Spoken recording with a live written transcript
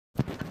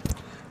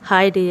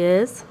Hi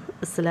dears,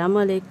 അസ്സലാമു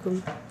അലൈക്കും.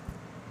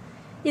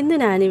 ഇന്ന്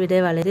ഞാനിവിടെ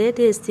വളരെ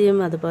ടേസ്റ്റിയും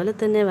അതുപോലെ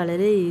തന്നെ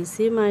വളരെ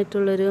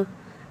ഈസിയുമായിട്ടുള്ളൊരു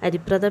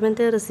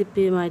അരിപ്രഥമൻ്റെ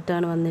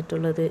റെസിപ്പിയുമായിട്ടാണ്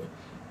വന്നിട്ടുള്ളത്.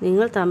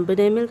 നിങ്ങൾ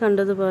തമ്പുനേമിൽ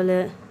കണ്ടതുപോലെ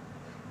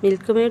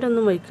മിൽക്ക്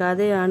മെയ്ഡൊന്നും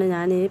ഒഴിക്കാതെയാണ്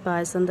ഞാൻ ഈ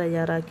പായസം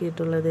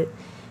തയ്യാറാക്കിയിട്ടുള്ളത്.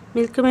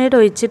 മിൽക്ക് മെയ്ഡ്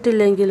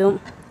ഒഴിച്ചിട്ടില്ലെങ്കിലും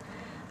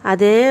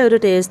അതേ ഒരു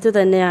ടേസ്റ്റ്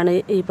തന്നെയാണ്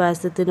ഈ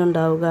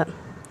പായസത്തിനുണ്ടാവുക.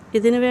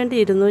 ഇതിനു വേണ്ടി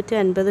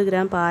 250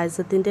 ഗ്രാം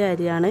പായസത്തിൻ്റെ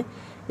അരിയാണ്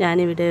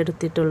ഞാനിവിടെ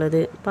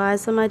എടുത്തിട്ടുള്ളത്.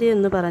 പായസം അരി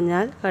എന്ന്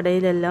പറഞ്ഞാൽ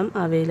കടയിലെല്ലാം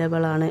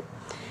അവൈലബിൾ ആണ്.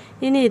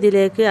 ഇനി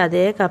ഇതിലേക്ക്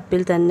അതേ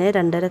കപ്പിൽ തന്നെ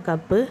 2.5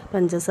 കപ്പ്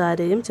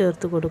പഞ്ചസാരയും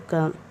ചേർത്ത്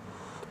കൊടുക്കാം.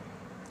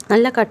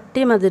 നല്ല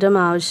കട്ടി മധുരം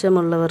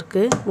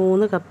ആവശ്യമുള്ളവർക്ക്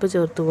 3 കപ്പ്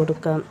ചേർത്ത്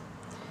കൊടുക്കാം.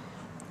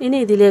 ഇനി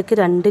ഇതിലേക്ക്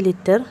 2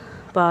 ലിറ്റർ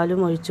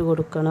പാലും ഒഴിച്ചു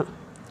കൊടുക്കണം.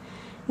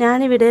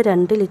 ഞാനിവിടെ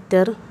 2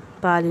 ലിറ്റർ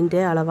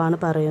പാലിൻ്റെ അളവാണ്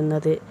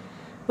പറയുന്നത്.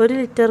 1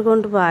 ലിറ്റർ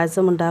കൊണ്ട്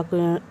പായസം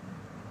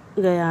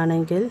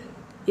ഉണ്ടാക്കുകയാണെങ്കിൽ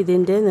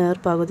ഇതിൻ്റെ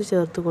നേർപകുതി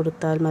ചേർത്ത്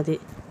കൊടുത്താൽ മതി.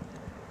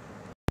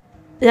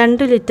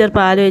 2 ലിറ്റർ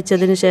പാൽ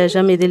ഒഴിച്ചതിന്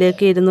ശേഷം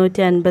ഇതിലേക്ക്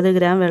 250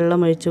 ഗ്രാം വെള്ളം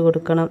ഒഴിച്ചു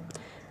കൊടുക്കണം.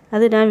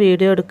 അത് ഞാൻ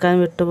വീഡിയോ എടുക്കാൻ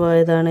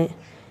വിട്ടുപോയതാണ്.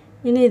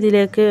 ഇനി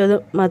ഇതിലേക്ക് ഒരു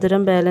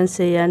മധുരം ബാലൻസ്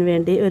ചെയ്യാൻ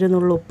വേണ്ടി ഒരു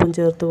നുള്ളു ഉപ്പും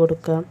ചേർത്ത്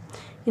കൊടുക്കാം.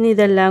 ഇനി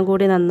ഇതെല്ലാം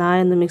കൂടി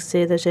നന്നായി ഒന്ന് മിക്സ്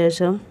ചെയ്ത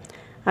ശേഷം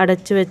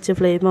അടച്ചു വെച്ച്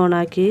ഫ്ലെയിം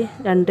ഓണാക്കി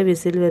 2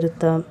 വിസിൽ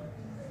വരുത്താം.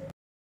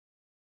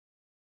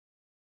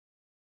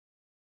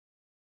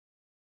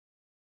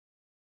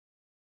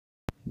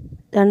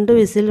 രണ്ട്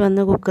വിസിൽ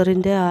വന്ന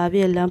കുക്കറിൻ്റെ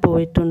ആവിയെല്ലാം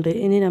പോയിട്ടുണ്ട്.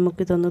 ഇനി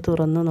നമുക്കിതൊന്ന്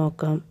തുറന്ന്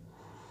നോക്കാം.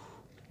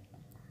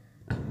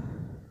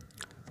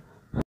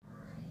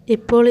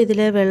 ഇപ്പോൾ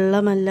ഇതിലെ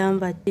വെള്ളമെല്ലാം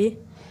വറ്റി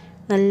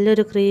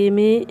നല്ലൊരു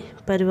ക്രീമി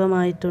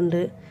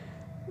പരുവമായിട്ടുണ്ട്.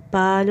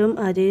 പാലും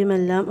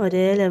അരിയുമെല്ലാം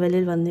ഒരേ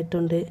ലെവലിൽ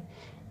വന്നിട്ടുണ്ട്.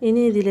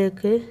 ഇനി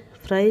ഇതിലേക്ക്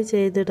ഫ്രൈ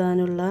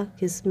ചെയ്തിടാനുള്ള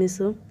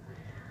കിസ്മിസും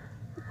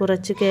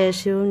കുറച്ച്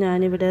കാഷ്യൂവും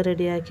ഞാനിവിടെ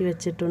റെഡിയാക്കി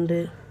വെച്ചിട്ടുണ്ട്.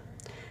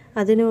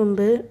 അതിനു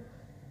മുമ്പ്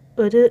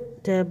 1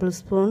 ടേബിൾ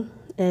സ്പൂൺ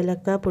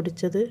ഏലക്ക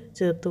പൊടിച്ചത്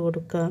ചേർത്ത്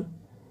കൊടുക്കാം.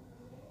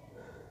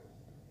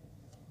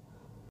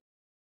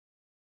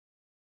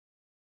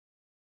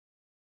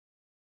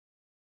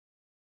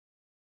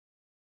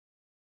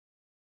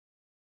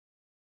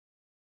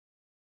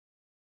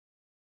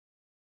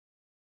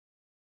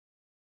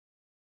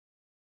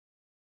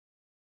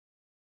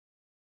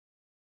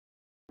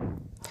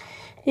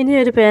 ഇനി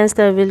ഒരു പാൻ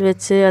സ്റ്റവിൽ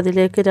വെച്ച്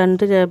അതിലേക്ക്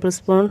 2 ടേബിൾ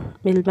സ്പൂൺ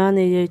മിൽമ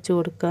നെയ്യ് ഒഴിച്ച്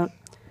കൊടുക്കാം.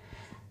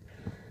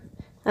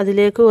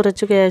 അതിലേക്ക്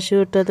കുറച്ച് കാഷ്യൂ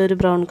ഇട്ടത് ഒരു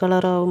ബ്രൗൺ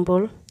കളർ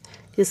ആകുമ്പോൾ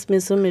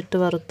കിസ്മിസും ഇട്ട്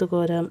വറുത്ത്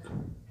കോരാം.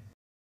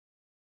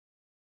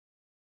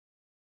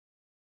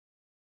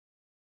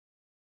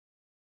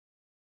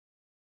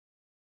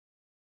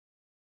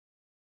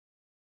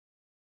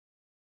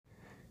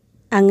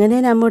 അങ്ങനെ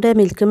നമ്മുടെ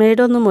മിൽക്ക്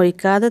മെയ്ഡൊന്നും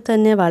ഒഴിക്കാതെ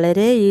തന്നെ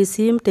വളരെ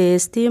ഈസിയും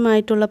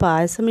ടേസ്റ്റിയുമായിട്ടുള്ള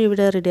പായസം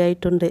ഇവിടെ റെഡി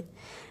ആയിട്ടുണ്ട്.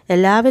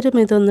 എല്ലാവരും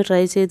ഇതൊന്ന്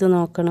ട്രൈ ചെയ്ത്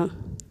നോക്കണം.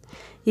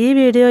 ഈ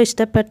വീഡിയോ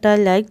ഇഷ്ടപ്പെട്ടാൽ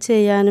ലൈക്ക്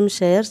ചെയ്യാനും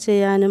ഷെയർ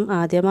ചെയ്യാനും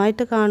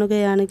ആദ്യമായിട്ട്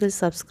കാണുകയാണെങ്കിൽ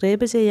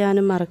സബ്സ്ക്രൈബ്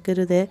ചെയ്യാനും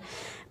മറക്കരുത്.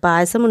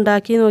 പായസം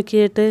ഉണ്ടാക്കി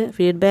നോക്കിയിട്ട്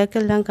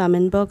ഫീഡ്ബാക്കെല്ലാം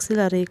കമൻറ്റ്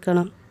ബോക്സിൽ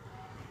അറിയിക്കണം.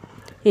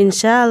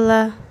 ഇൻഷാ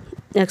അല്ലാഹ്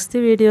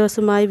നെക്സ്റ്റ്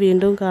വീഡിയോസുമായി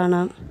വീണ്ടും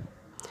കാണാം.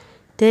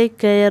 Take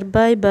care.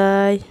 Bye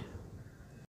bye.